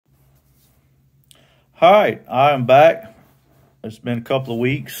All right, I am back. It's been a couple of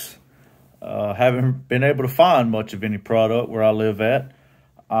weeks. Haven't been able to find much of any product where I live at.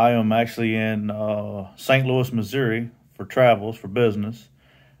 I am actually in St. Louis, Missouri for travels, for business.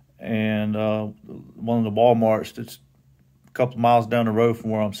 And one of the Walmarts that's a couple of miles down the road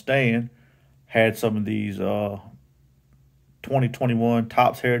from where I'm staying had some of these 2021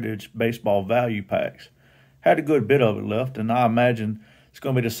 Topps Heritage Baseball Value Packs. Had a good bit of it left, and I imagine it's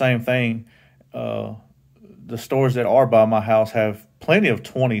going to be the same thing. The stores that are by my house have plenty of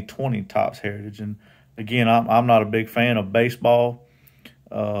 2020 Topps Heritage. And again, I'm not a big fan of baseball.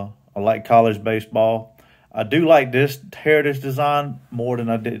 I like college baseball. I do like this Heritage design more than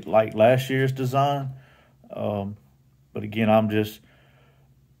I did like last year's design. But again, I'm just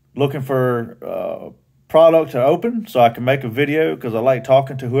looking for product to open so I can make a video because I like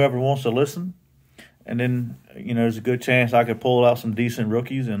talking to whoever wants to listen. And then, there's a good chance I could pull out some decent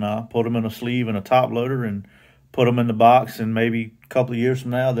rookies and put them in a sleeve and a top loader and put them in the box. And maybe a couple of years from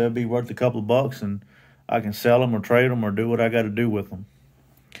now, they'll be worth a couple of bucks and I can sell them or trade them or do what I got to do with them.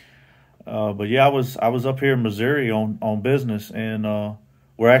 But yeah, I was up here in Missouri on business, and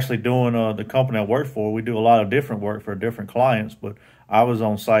we're actually doing the company I work for. We do a lot of different work for different clients, but I was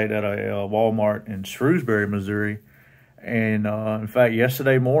on site at a Walmart in Shrewsbury, Missouri. And in fact,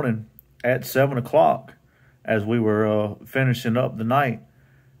 yesterday morning, at 7 o'clock, as we were finishing up the night,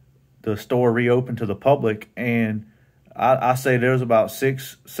 the store reopened to the public, and I say there's about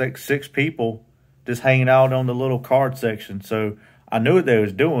six people just hanging out on the little card section. So I knew what they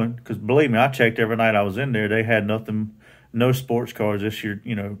was doing because, believe me, I checked every night I was in there. They had nothing, no sports cards this year,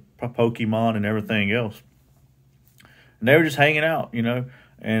 Pokemon and everything else. And they were just hanging out,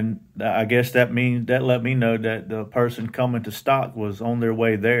 and I guess that let me know that the person coming to stock was on their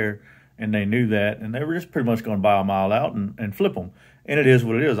way there. And they knew that, and they were just pretty much going to buy them all out and flip them. And it is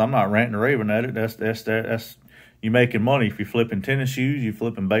what it is. I'm not ranting or raving at it. That's you making money. If you're flipping tennis shoes, you're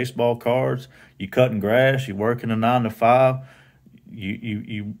flipping baseball cards, you cutting grass, you working a 9 to 5,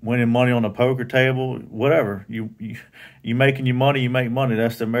 you winning money on the poker table, whatever. You making your money, you make money.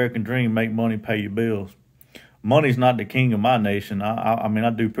 That's the American dream. Make money, pay your bills. Money's not the king of my nation. I mean, I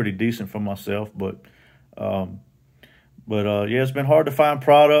do pretty decent for myself, but yeah, it's been hard to find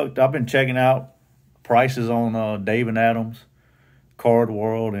product. I've been checking out prices on Dave & Adams, Card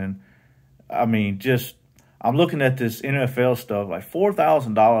World, and I mean, I'm looking at this NFL stuff, like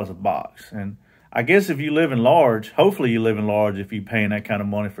 $4,000 a box. And I guess if you live in large, hopefully you live in large if you're paying that kind of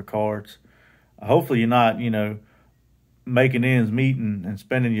money for cards. Hopefully you're not, making ends meet and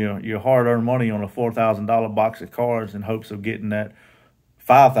spending your hard-earned money on a $4,000 box of cards in hopes of getting that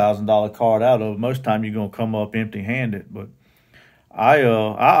 $5,000 card out of it. Most time you're gonna come up empty-handed, but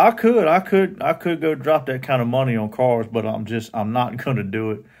I could go drop that kind of money on cards, but I'm not gonna do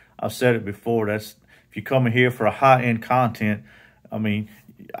it. I've said it before. That's if you're coming here for a high-end content. I mean,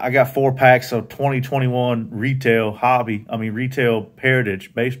 I got 4 packs of 2021 retail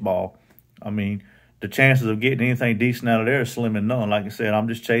heritage baseball. I mean, the chances of getting anything decent out of there is slim and none. Like I said, I'm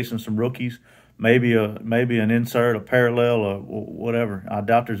just chasing some rookies. Maybe an insert, a parallel, or whatever. I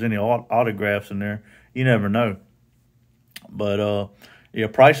doubt there's any autographs in there. You never know. But yeah,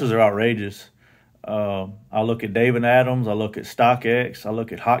 prices are outrageous. I look at Dave & Adams. I look at StockX. I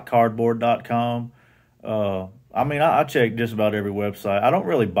look at HotCardboard.com. I mean, I check just about every website. I don't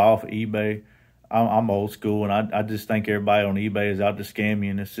really buy off eBay. I'm old school, and I just think everybody on eBay is out to scam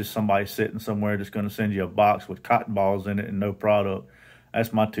you, and it's just somebody sitting somewhere just going to send you a box with cotton balls in it and no product.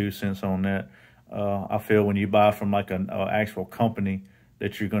 That's my 2 cents on that. I feel when you buy from like an actual company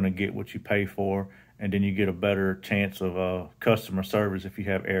that you're going to get what you pay for, and then you get a better chance of customer service if you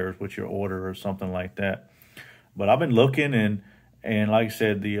have errors with your order or something like that. But I've been looking, and like I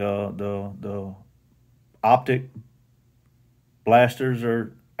said, the optic blasters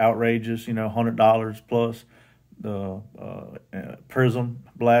are outrageous, $100 plus. The Prism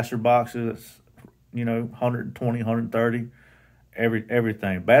blaster boxes, $120, $130.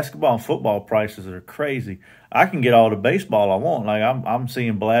 Everything. Basketball and football prices are crazy. I can get all the baseball I want. Like I'm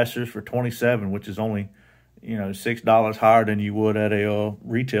seeing blasters for $27, which is only $6 higher than you would at a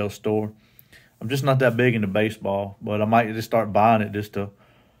retail store. I'm just not that big into baseball, but I might just start buying it just to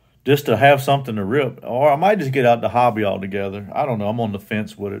have something to rip, or I might just get out the hobby altogether. I don't know. I'm on the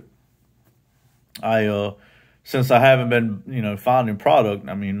fence with it. Since I haven't been finding product,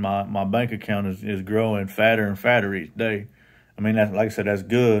 I mean my bank account is growing fatter and fatter each day. I mean, like I said, that's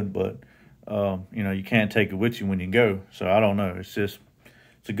good, but, you can't take it with you when you go. So I don't know. It's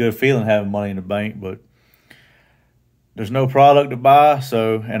a good feeling having money in the bank, but there's no product to buy.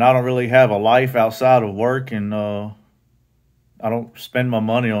 And I don't really have a life outside of work. And I don't spend my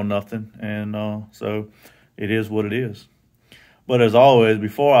money on nothing, and so it is what it is. But as always,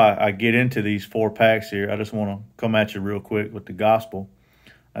 before I get into these 4 packs here, I just want to come at you real quick with the gospel.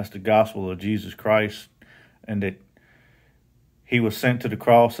 That's the gospel of Jesus Christ, and that he was sent to the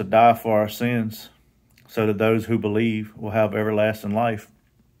cross to die for our sins so that those who believe will have everlasting life.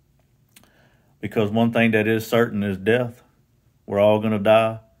 Because one thing that is certain is death. We're all going to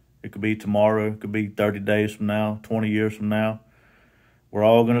die. It could be tomorrow. It could be 30 days from now, 20 years from now. We're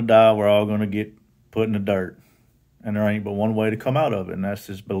all going to die. We're all going to get put in the dirt. And there ain't but one way to come out of it, and that's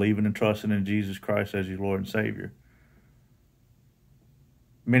just believing and trusting in Jesus Christ as your Lord and Savior.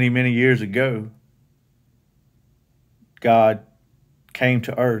 Many, many years ago, God came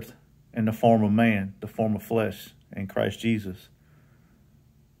to earth in the form of man, the form of flesh, in Christ Jesus.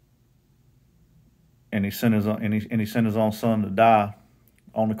 And he sent his own son to die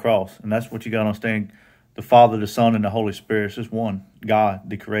on the cross. And that's what you got to understand. The Father, the Son, and the Holy Spirit is just one. God,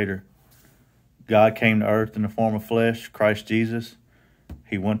 the Creator. God came to earth in the form of flesh, Christ Jesus.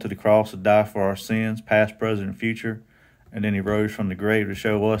 He went to the cross to die for our sins, past, present, and future. And then he rose from the grave to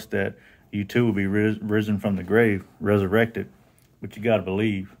show us that you too will be risen from the grave, resurrected. But you got to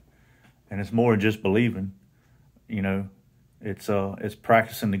believe. And it's more than just believing. You know, it's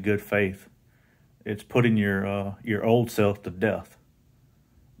practicing the good faith. It's putting your old self to death,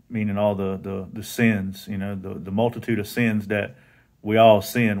 meaning all the sins, you know, the multitude of sins that we all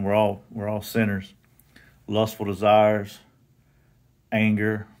sin. We're all sinners. Lustful desires,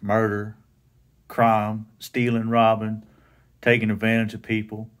 anger, murder, crime, stealing, robbing, taking advantage of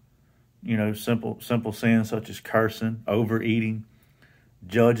people. You know, simple sins such as cursing, overeating,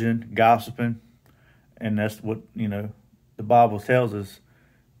 judging, gossiping. And that's what, you know, the Bible tells us.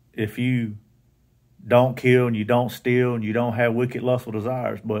 If you don't kill and you don't steal and you don't have wicked, lustful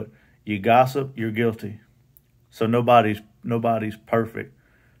desires, but you gossip, you're guilty. So nobody's perfect.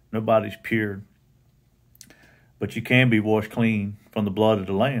 Nobody's pure. But you can be washed clean from the blood of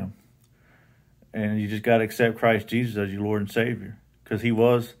the Lamb. And you just got to accept Christ Jesus as your Lord and Savior. Because he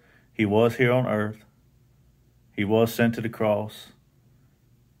was here on earth. He was sent to the cross.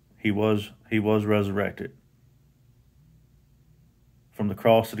 He was resurrected. From the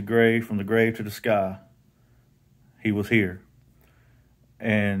cross to the grave, from the grave to the sky, he was here.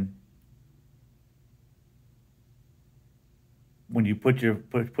 And when you put your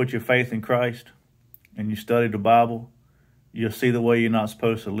faith in Christ and you study the Bible, you'll see the way you're not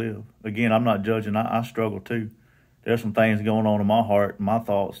supposed to live. Again, I'm not judging. I struggle too. There's some things going on in my heart, my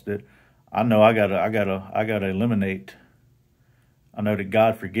thoughts that I know I gotta eliminate. I know that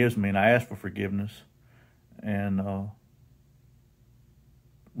God forgives me, and I ask for forgiveness. And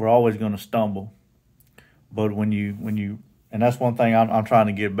we're always going to stumble. But when you, and that's one thing I'm trying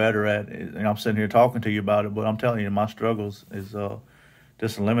to get better at. And I'm sitting here talking to you about it, but I'm telling you, my struggles is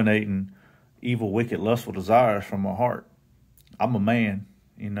just eliminating evil, wicked, lustful desires from my heart. I'm a man,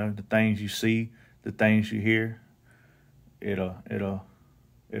 you know. The things you see, the things you hear, it'll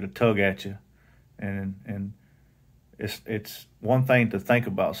tug at you, and it's one thing to think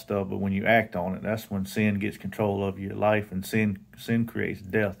about stuff, but when you act on it, that's when sin gets control of your life, and sin creates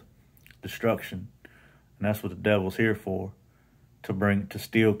death, destruction, and that's what the devil's here for, to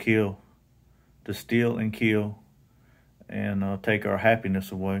steal and kill, and take our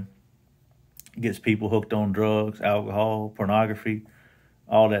happiness away. It gets people hooked on drugs, alcohol, pornography,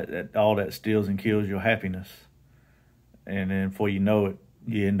 all that steals and kills your happiness, and then before you know it,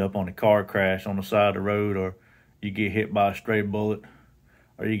 you end up on a car crash on the side of the road, or you get hit by a stray bullet,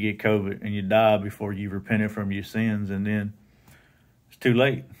 or you get COVID and you die before you've repented from your sins, and then it's too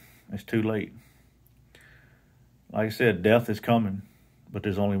late. It's too late. Like I said, death is coming, but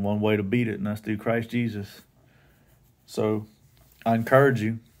there's only one way to beat it, and that's through Christ Jesus. So I encourage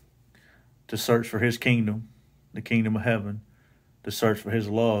you to search for his kingdom, the kingdom of heaven, to search for his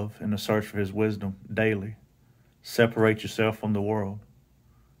love and to search for his wisdom daily. Separate yourself from the world.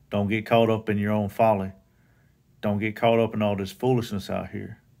 Don't get caught up in your own folly. Don't get caught up in all this foolishness out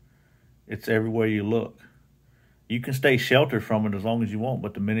here. It's everywhere you look. You can stay sheltered from it as long as you want,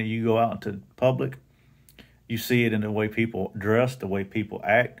 but the minute you go out into public, you see it in the way people dress, the way people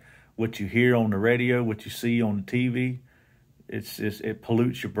act, what you hear on the radio, what you see on the TV. It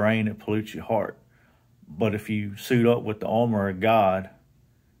pollutes your brain, it pollutes your heart. But if you suit up with the armor of God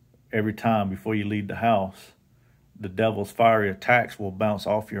every time before you leave the house, the devil's fiery attacks will bounce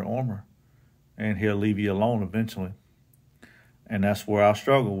off your armor, and he'll leave you alone eventually. And that's where I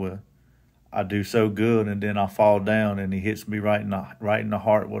struggle with. I do so good, and then I fall down, and he hits me right in the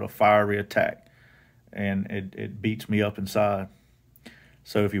heart with a fiery attack, and it beats me up inside.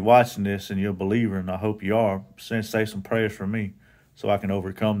 So if you're watching this and you're a believer, and I hope you are, say some prayers for me. so I can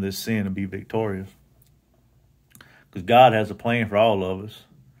overcome this sin and be victorious. Because God has a plan for all of us.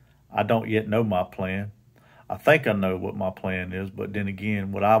 I don't yet know my plan. I think I know what my plan is, but then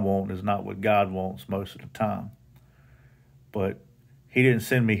again, what I want is not what God wants most of the time. But he didn't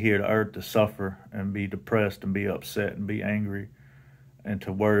send me here to earth to suffer and be depressed and be upset and be angry and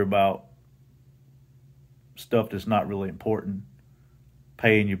to worry about stuff that's not really important,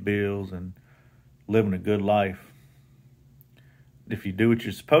 paying your bills and living a good life. If you do what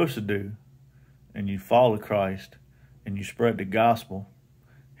you're supposed to do and you follow Christ and you spread the gospel,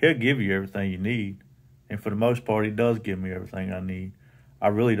 he'll give you everything you need. And for the most part, he does give me everything I need. I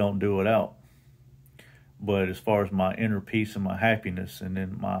really don't do without. But as far as my inner peace and my happiness and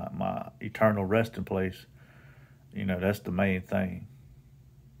then my eternal resting place, that's the main thing.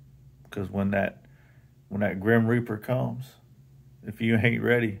 Because when that Grim Reaper comes, if you ain't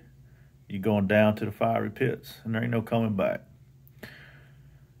ready, you're going down to the fiery pits, and there ain't no coming back.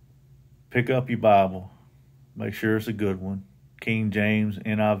 Pick up your Bible. Make sure it's a good one. King James,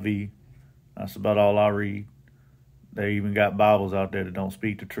 NIV. That's about all I read. They even got Bibles out there that don't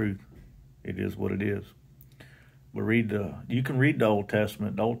speak the truth. It is what it is. But you can read the Old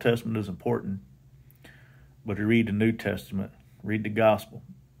Testament. The Old Testament is important. But you read the New Testament, read the gospel,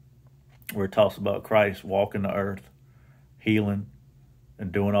 where it talks about Christ walking the earth, healing,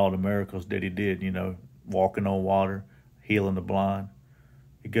 and doing all the miracles that he did, walking on water, healing the blind.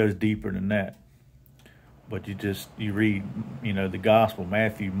 It goes deeper than that. But you read, the gospel,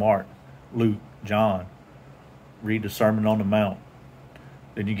 Matthew, Mark, Luke, John. Read the Sermon on the Mount.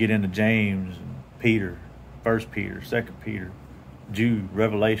 Then you get into James, and Peter, 1 Peter, 2 Peter, Jude,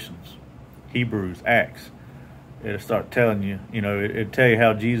 Revelations, Hebrews, Acts. It'll start telling you, it'll tell you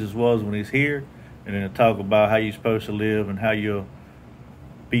how Jesus was when he's here, and then it'll talk about how you're supposed to live and how you'll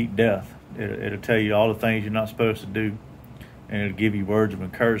beat death. It'll tell you all the things you're not supposed to do, and it'll give you words of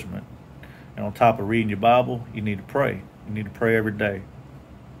encouragement. And on top of reading your Bible, you need to pray. You need to pray every day.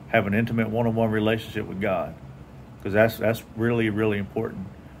 Have an intimate one-on-one relationship with God, because that's really, really important.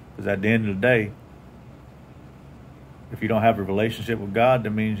 Because at the end of the day, if you don't have a relationship with God,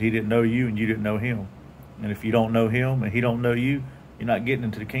 that means he didn't know you and you didn't know him. And if you don't know him and he don't know you, you're not getting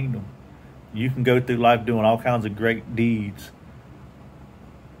into the kingdom. You can go through life doing all kinds of great deeds.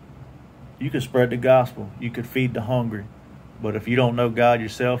 You could spread the gospel. You could feed the hungry. But if you don't know God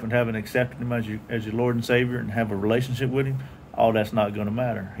yourself and haven't accepted him as your Lord and Savior and have a relationship with him, all that's not going to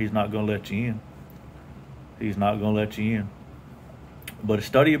matter. He's not going to let you in. He's not going to let you in. But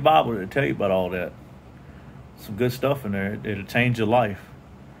study your Bible to tell you about all that. Some good stuff in there. It'll change your life.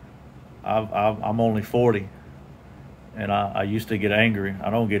 I'm only 40, and I used to get angry. I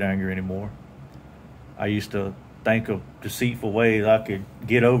don't get angry anymore. I used to think of deceitful ways I could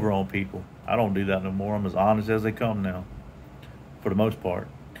get over on people. I don't do that no more. I'm as honest as they come now, for the most part.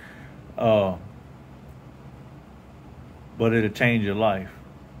 But it'll change your life.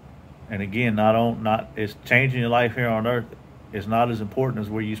 And again, it's changing your life here on earth. It's not as important as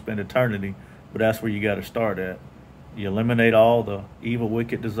where you spend eternity, but that's where you got to start at. You eliminate all the evil,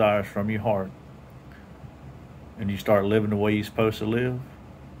 wicked desires from your heart, and you start living the way you're supposed to live.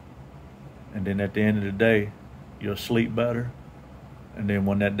 And then at the end of the day, you'll sleep better. And then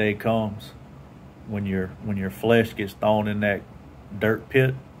when that day comes, when your flesh gets thrown in that dirt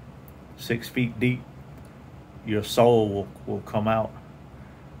pit, 6 feet deep, your soul will come out,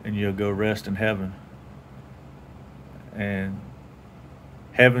 and you'll go rest in heaven. And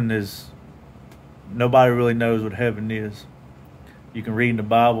heaven is, nobody really knows what heaven is. You can read in the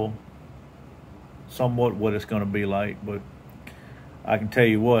Bible somewhat what it's going to be like, but I can tell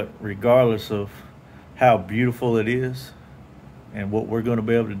you what, regardless of how beautiful it is and what we're going to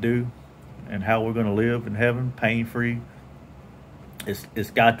be able to do and how we're going to live in heaven pain-free,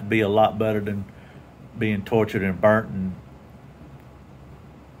 it's got to be a lot better than being tortured and burnt in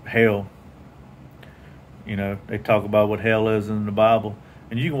hell. They talk about what hell is in the Bible.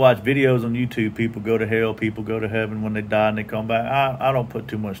 And you can watch videos on YouTube. People go to hell, people go to heaven when they die and they come back. I don't put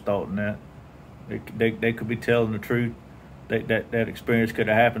too much thought in that. They could be telling the truth. That experience could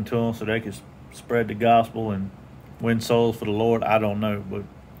have happened to them so they could spread the gospel and win souls for the Lord. I don't know. But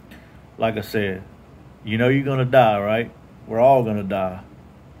like I said, you're going to die, right? We're all going to die.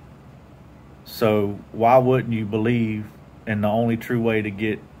 So why wouldn't you believe in the only true way to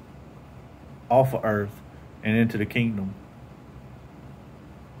get off of earth and into the kingdom?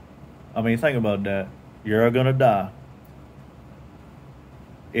 I mean, think about that. You're going to die.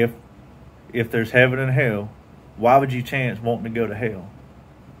 If there's heaven and hell, why would you chance wanting to go to hell?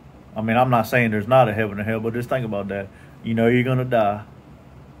 I mean, I'm not saying there's not a heaven and hell, but just think about that. You're going to die.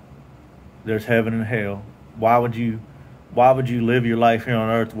 There's heaven and hell. Why would you Why would you live your life here on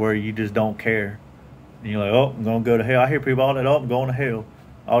earth where you just don't care? And you're like, oh, I'm going to go to hell. I hear people all that, oh, I'm going to hell.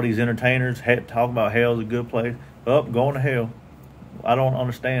 All these entertainers talking about hell is a good place. Oh, I'm going to hell. I don't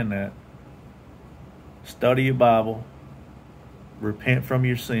understand that. Study your Bible. Repent from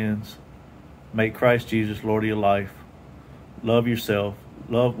your sins. Make Christ Jesus Lord of your life. Love yourself.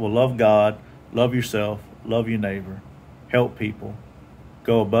 Love God. Love yourself. Love your neighbor. Help people.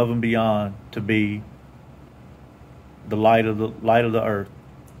 Go above and beyond to be the light of the earth.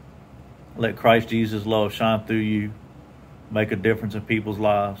 Let Christ Jesus' love shine through you. Make a difference in people's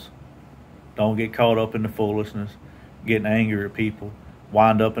lives. Don't get caught up in the foolishness, getting angry at people,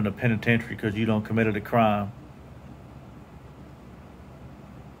 wind up in the penitentiary because you don't committed a crime.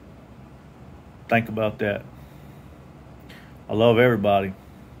 Think about that. I love everybody.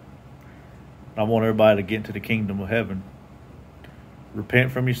 I want everybody to get into the kingdom of heaven.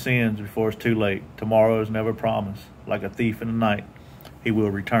 Repent from your sins before it's too late. Tomorrow is never promised. Like a thief in the night, he will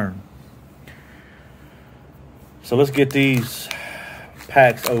return. So let's get these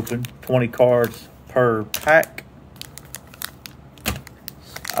packs open. 20 cards per pack.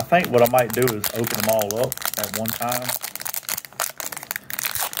 I think what I might do is open them all up at one time.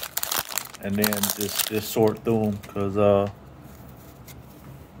 And then just sort through them, because I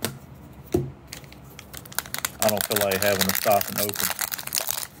don't feel like having to stop and open.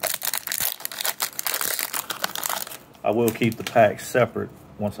 I will keep the packs separate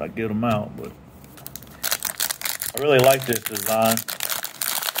once I get them out, but I really like this design.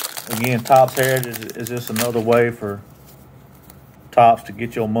 Again, Topps Heritage is just another way for Topps to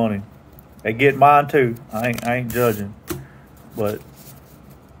get your money. They get mine too. I ain't judging, but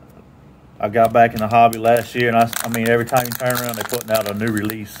I got back in the hobby last year, and I mean, every time you turn around, they're putting out a new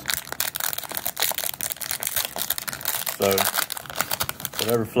release. So,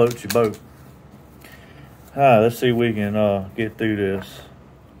 whatever floats your boat. All right, let's see if we can get through this.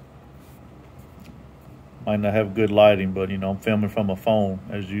 Might not have good lighting, but, you know, I'm filming from a phone,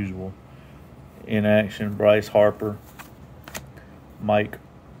 as usual. In action, Bryce Harper. Mike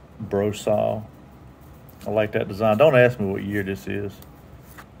Brosol. I like that design. Don't ask me what year this is.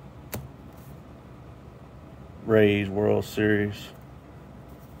 Rays World Series.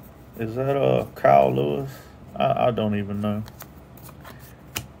 Is that Kyle Lewis? I don't even know.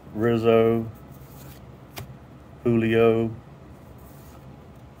 Rizzo. Julio.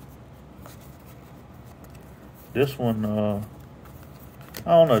 This one, I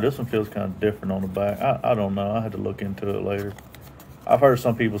don't know. This one feels kind of different on the back. I don't know. I had to look into it later. I've heard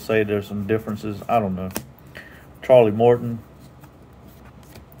some people say there's some differences. I don't know. Charlie Morton.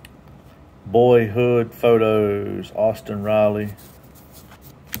 Boyhood Photos, Austin Riley.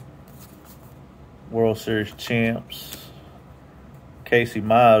 World Series champs. Casey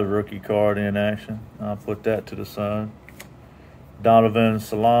Mize rookie card in action. I'll put that to the side. Donovan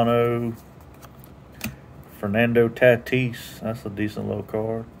Solano. Fernando Tatis. That's a decent little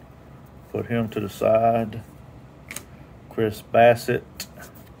card. Put him to the side. Chris Bassett.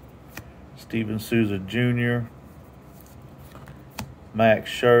 Steven Souza Jr.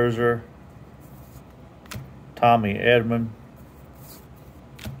 Max Scherzer. Tommy Edman,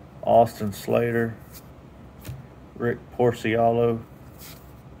 Austin Slater, Rick Porcello,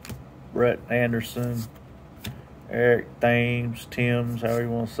 Brett Anderson, Eric Thames, Timms, however you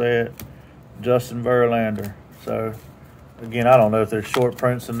want to say it, Justin Verlander. So, again, I don't know if there's short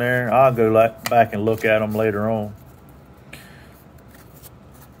prints in there. I'll go back and look at them later on.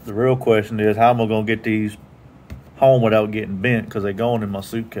 The real question is, how am I going to get these home without getting bent, because they're going in my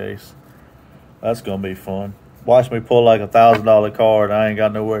suitcase? That's going to be fun. Watch me pull like $1,000 card. I ain't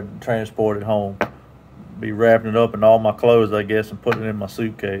got nowhere to transport it home. Be wrapping it up in all my clothes, I guess, and putting it in my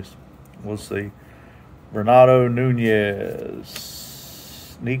suitcase. We'll see. Renato Nunez.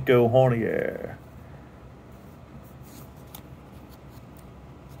 Nico Hornier.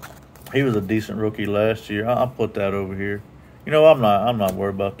 He was a decent rookie last year. I'll put that over here. You know, I'm not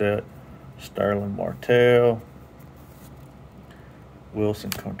worried about that. Sterling Martell. Wilson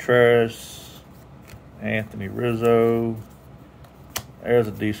Contreras. Anthony Rizzo. There's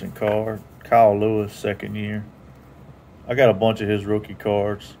a decent card. Kyle Lewis, second year. I got a bunch of his rookie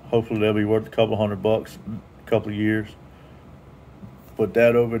cards. Hopefully they'll be worth a couple $100 in a couple of years. Put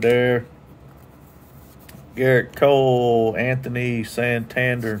that over there. Garrett Cole, Anthony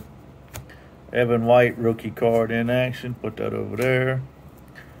Santander, Evan White, rookie card in action. Put that over there.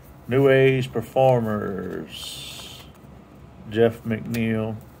 New Age Performers. Jeff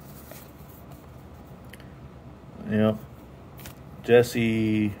McNeil. Yep.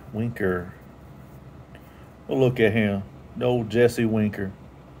 Jesse Winker. We'll look at him. The old Jesse Winker.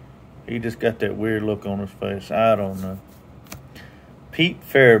 He just got that weird look on his face. I don't know. Pete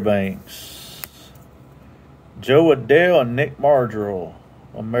Fairbanks, Joe Adele, and Nick Margerell,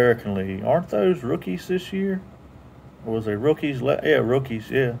 American League. Aren't those rookies this year? Or was they rookies? Yeah,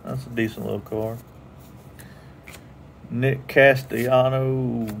 rookies. Yeah, that's a decent little card. Nick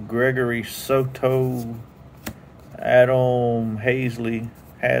Castellano, Gregory Soto, Adam Hasley,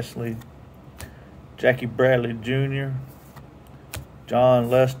 Jackie Bradley Jr., John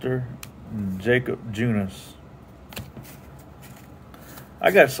Lester, and Jacob Junis.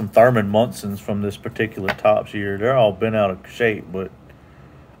 I got some Thurman Munsons from this particular Topps year. They're all been out of shape, but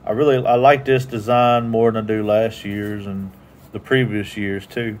I like this design more than I do last year's and the previous years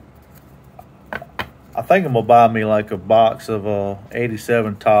too. I think I'm gonna buy me like a box of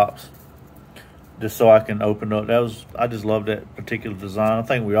 87 Topps, just so I can open up. I just love that particular design. I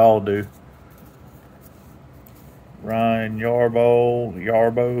think we all do. Ryan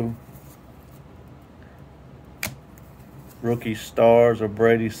Yarbo. Rookie stars are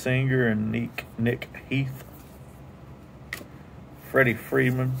Brady Singer and Nick Heath. Freddie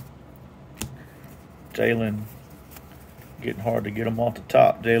Freeman. Jalen, getting hard to get them off the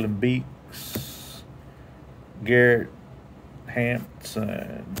top. Jalen Beeks. Garrett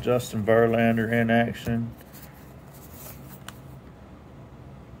Hampson, Justin Verlander in action.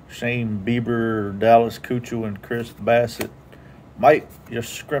 Shane Bieber, Dallas Keuchel, and Chris Bassett. Mike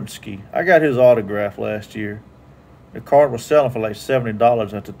Yastrzemski. I got his autograph last year. The card was selling for like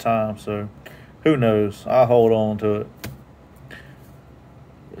 $70 at the time, so who knows? I'll hold on to it.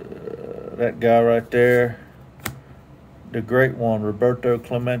 That guy right there. The great one, Roberto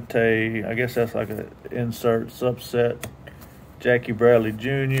Clemente. I guess that's like an insert subset. Jackie Bradley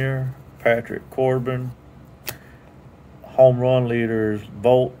Jr., Patrick Corbin. Home run leaders,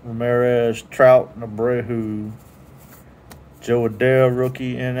 Volt, Ramirez, Trout, and Abreu. Joe Adele,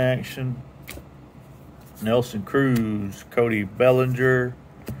 rookie in action. Nelson Cruz, Cody Bellinger.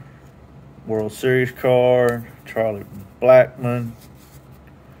 World Series card, Charlie Blackmon.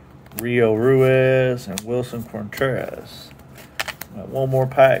 Rio Ruiz and Wilson Contreras. Got one more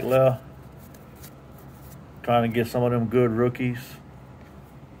pack left. Trying to get some of them good rookies.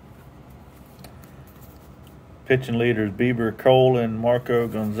 Pitching leaders, Bieber Cole and Marco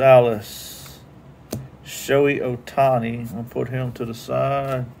Gonzalez. Shohei Ohtani, I'll put him to the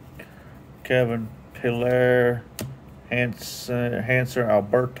side. Kevin Pillar, Hanser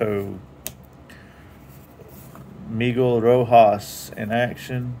Alberto. Miguel Rojas in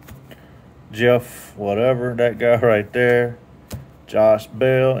action. Jeff, whatever, that guy right there. Josh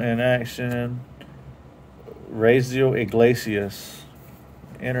Bell in action. Raisel Iglesias,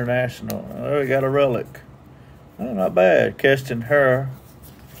 international. Oh, we got a relic. Oh, not bad. Keston Hiura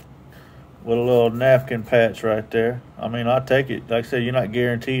with a little napkin patch right there. I mean, I'll take it. Like I said, you're not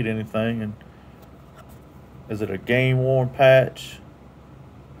guaranteed anything. And is it a game-worn patch?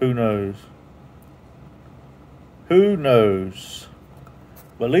 Who knows? Who knows?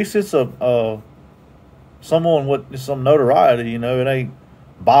 But at least it's someone with some notoriety, you know. It ain't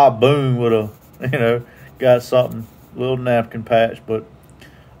Bob Boone with a, you know, got something, little napkin patch. But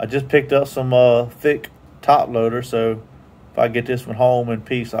I just picked up some thick top loader, so if I get this one home in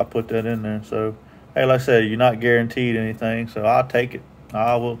peace, I'll put that in there. So, hey, like I said, you're not guaranteed anything, so I'll take it.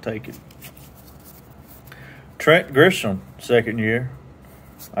 I will take it. Trent Grisham, second year.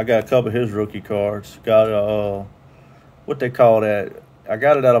 I got a couple of his rookie cards. Got a, what they call that? I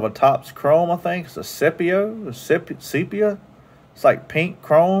got it out of a Topps Chrome, I think. It's a sepia. It's like pink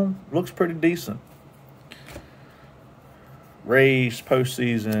chrome. Looks pretty decent. Rays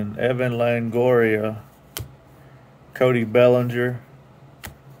postseason. Evan Longoria. Cody Bellinger.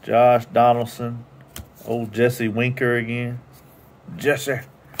 Josh Donaldson. Old Jesse Winker again. Jesse.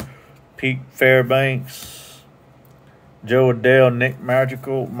 Pete Fairbanks. Joe Adele. Nick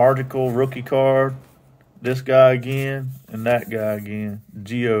Magical rookie card. This guy again and that guy again.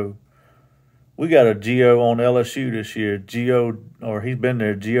 Gio. We got a Gio on LSU this year. He's been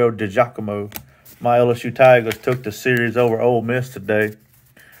there. Gio DiGiacomo. My LSU Tigers took the series over Ole Miss today.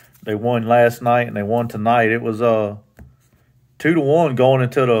 They won last night and they won tonight. It was 2-1 going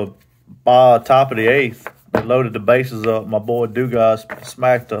into the top of the eighth. They loaded the bases up. My boy Dugas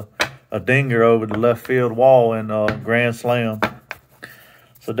smacked a dinger over the left field wall in grand slam.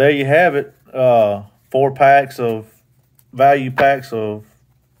 So there you have it. 4 value packs of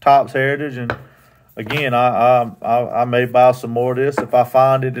Topps Heritage, and again, I may buy some more of this if I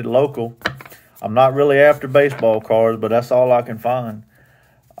find it at local. I'm not really after baseball cards, but that's all I can find.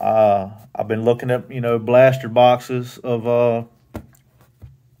 I've been looking at blaster boxes of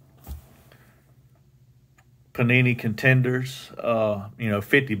Panini Contenders,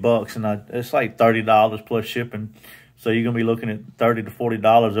 $50, and it's like $30 plus shipping. So you're gonna be looking at $30 to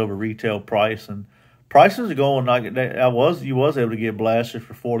 $40 over retail price, and prices are going like you was able to get blasters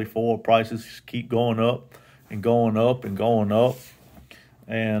for 44. Prices just keep going up and going up and going up,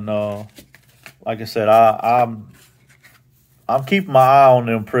 and like I said, I'm keeping my eye on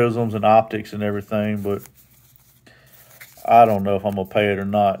them prisms and optics and everything, but I don't know if I'm gonna pay it or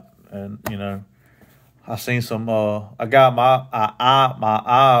not. And you know, I seen some. I got my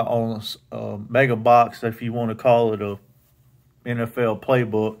eye on Mega Box, if you want to call it a NFL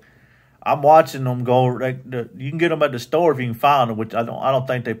playbook. I'm watching them go. You can get them at the store if you can find them, which I don't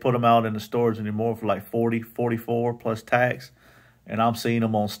think they put them out in the stores anymore for like 40, 44 plus tax. And I'm seeing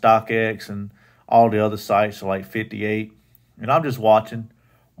them on StockX and all the other sites are like 58. And I'm just watching.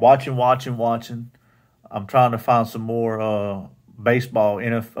 I'm trying to find some more baseball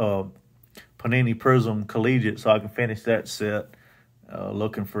Panini Prism Collegiate so I can finish that set.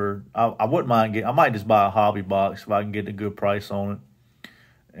 Looking for, I wouldn't mind I might just buy a hobby box if I can get a good price on it.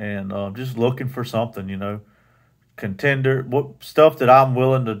 And just looking for something, you know, contender. What stuff that I'm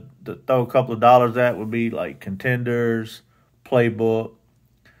willing to throw a couple of dollars at would be like contenders, playbook.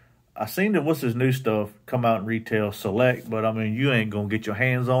 I seen that what's this new stuff come out in retail select, but I mean you ain't gonna get your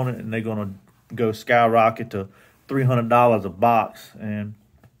hands on it, and they're gonna go skyrocket to $300 a box, and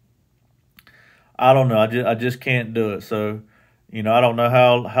I don't know. I just can't do it. So, you know, I don't know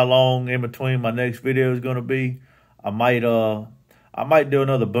how long in between my next video is gonna be. I might do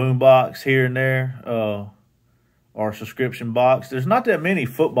another boom box here and there, or a subscription box. There's not that many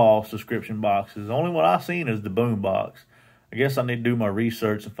football subscription boxes. The only one I've seen is the boom box. I guess I need to do my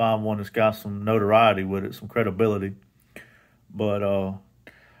research and find one that's got some notoriety with it, some credibility. But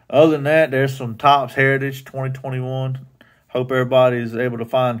other than that, there's some Topps Heritage 2021. Hope everybody's able to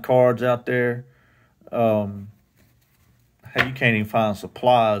find cards out there. You can't even find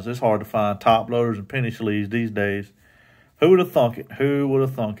supplies. It's hard to find top loaders and penny sleeves these days. Who would have thunk it? Who would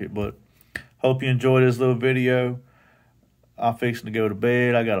have thunk it? But hope you enjoyed this little video. I'm fixing to go to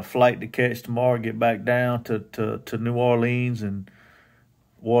bed. I got a flight to catch tomorrow, get back down to New Orleans and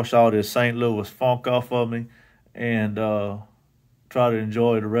wash all this St. Louis funk off of me and try to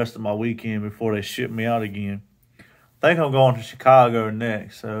enjoy the rest of my weekend before they ship me out again. I think I'm going to Chicago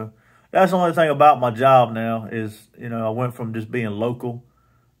next. So that's the only thing about my job now is, you know, I went from just being local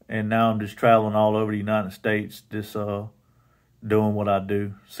and now I'm just traveling all over the United States, just doing what I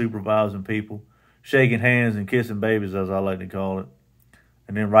do, supervising people, shaking hands and kissing babies, as I like to call it,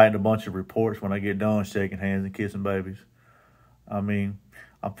 and then writing a bunch of reports when I get done shaking hands and kissing babies. I mean,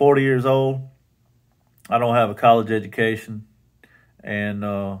 I'm 40 years old. I don't have a college education, and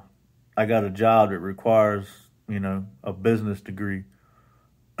I got a job that requires, you know, a business degree.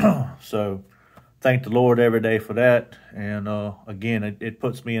 So thank the Lord every day for that. And again, it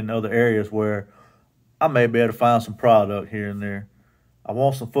puts me in other areas where I may be able to find some product here and there. I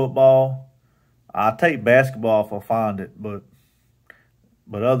want some football. I'll take basketball if I find it. But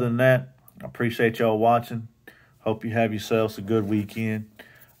other than that, I appreciate y'all watching. Hope you have yourselves a good weekend.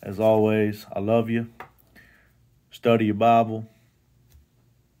 As always, I love you. Study your Bible.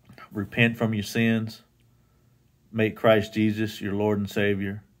 Repent from your sins. Make Christ Jesus your Lord and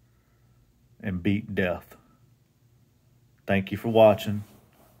Savior. And beat death. Thank you for watching.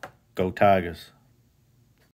 Go Tigers.